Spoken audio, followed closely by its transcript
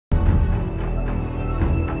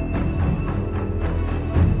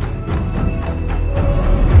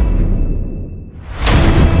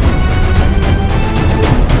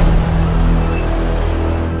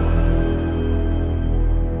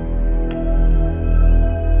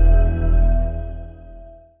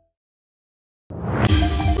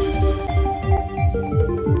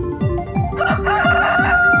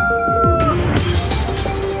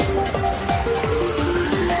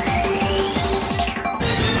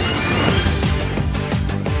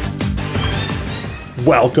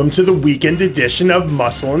Welcome to the weekend edition of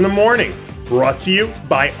Muscle in the Morning, brought to you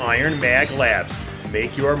by Iron Mag Labs.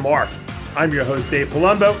 Make your mark. I'm your host, Dave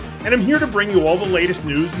Palumbo, and I'm here to bring you all the latest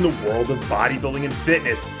news in the world of bodybuilding and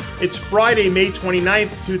fitness. It's Friday, May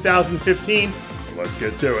 29th, 2015. Let's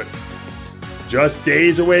get to it. Just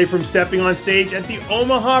days away from stepping on stage at the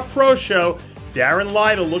Omaha Pro Show, Daron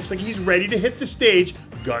Lytle looks like he's ready to hit the stage,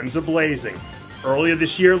 guns a-blazing. Earlier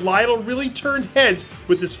this year, Lytle really turned heads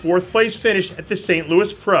with his fourth place finish at the St.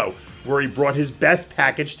 Louis Pro, where he brought his best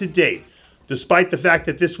package to date. Despite the fact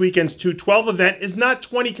that this weekend's 212 event is not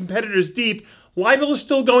 20 competitors deep, Lytle is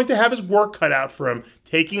still going to have his work cut out for him,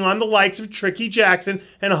 taking on the likes of Tricky Jackson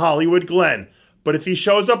and Hollywood Glenn. But if he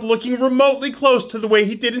shows up looking remotely close to the way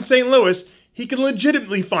he did in St. Louis, he can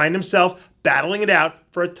legitimately find himself battling it out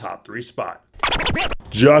for a top 3 spot.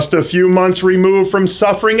 Just a few months removed from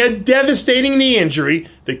suffering a devastating knee injury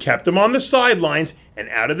that kept him on the sidelines and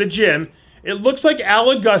out of the gym, it looks like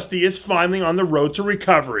Auguste is finally on the road to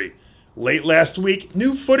recovery. Late last week,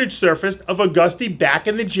 new footage surfaced of Auguste back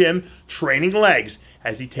in the gym training legs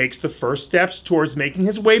as he takes the first steps towards making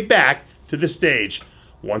his way back to the stage.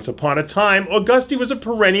 Once upon a time, Auguste was a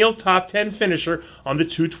perennial top 10 finisher on the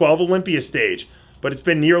 212 Olympia stage, but it's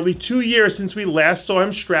been nearly 2 years since we last saw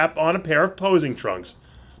him strap on a pair of posing trunks.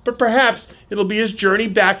 But perhaps it'll be his journey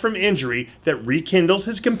back from injury that rekindles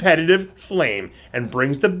his competitive flame and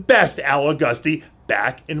brings the best Auguste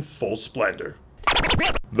back in full splendor.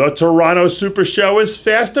 The Toronto Super Show is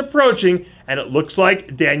fast approaching, and it looks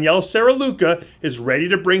like Danielle Sereluca is ready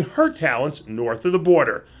to bring her talents north of the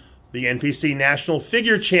border. The NPC National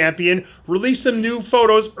Figure Champion released some new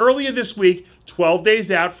photos earlier this week, 12 days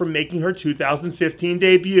out from making her 2015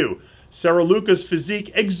 debut. Sereluca's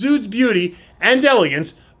physique exudes beauty and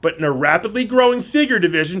elegance, but in a rapidly growing figure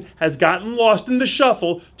division has gotten lost in the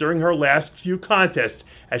shuffle during her last few contests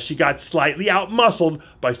as she got slightly out-muscled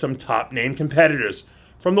by some top-name competitors.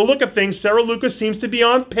 From the look of things, Sereluca seems to be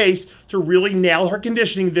on pace to really nail her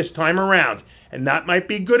conditioning this time around, and that might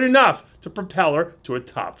be good enough to propel her to a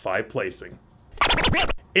top 5 placing.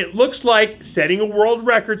 It looks like setting a world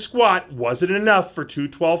record squat wasn't enough for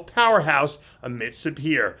 212 powerhouse Amit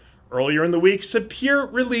Sapir. Earlier in the week, Sapir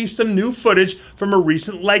released some new footage from a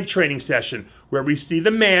recent leg training session where we see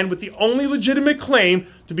the man with the only legitimate claim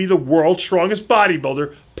to be the world's strongest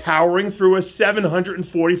bodybuilder powering through a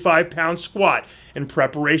 745-pound squat in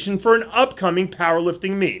preparation for an upcoming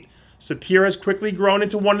powerlifting meet. Sapir has quickly grown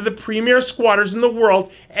into one of the premier squatters in the world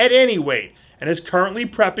at any weight and is currently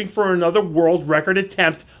prepping for another world record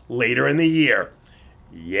attempt later in the year.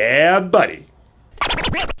 Yeah, buddy.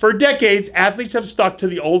 For decades, athletes have stuck to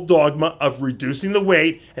the old dogma of reducing the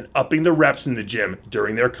weight and upping the reps in the gym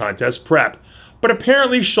during their contest prep. But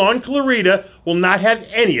apparently Shaun Clarida will not have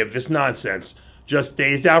any of this nonsense. Just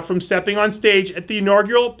days out from stepping on stage at the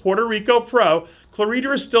inaugural Puerto Rico Pro,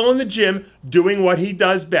 Clarida is still in the gym doing what he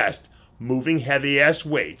does best, moving heavy-ass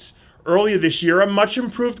weights. Earlier this year, a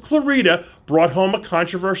much-improved Clarida brought home a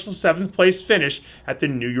controversial 7th place finish at the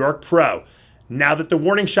New York Pro. Now that the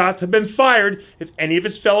warning shots have been fired, if any of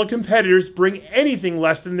his fellow competitors bring anything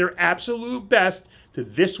less than their absolute best to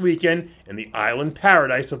this weekend in the island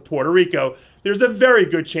paradise of Puerto Rico, there's a very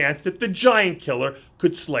good chance that the Giant Killer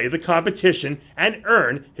could slay the competition and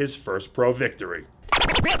earn his first pro victory.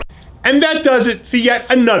 And that does it for yet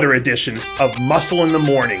another edition of Muscle in the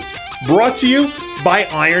Morning, brought to you by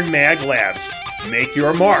Iron Mag Labs. Make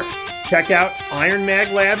your mark. Check out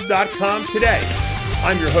ironmaglabs.com today.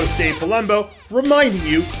 I'm your host, Dave Palumbo, reminding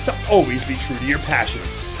you to always be true to your passions.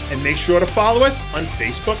 And make sure to follow us on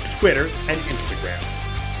Facebook, Twitter, and Instagram.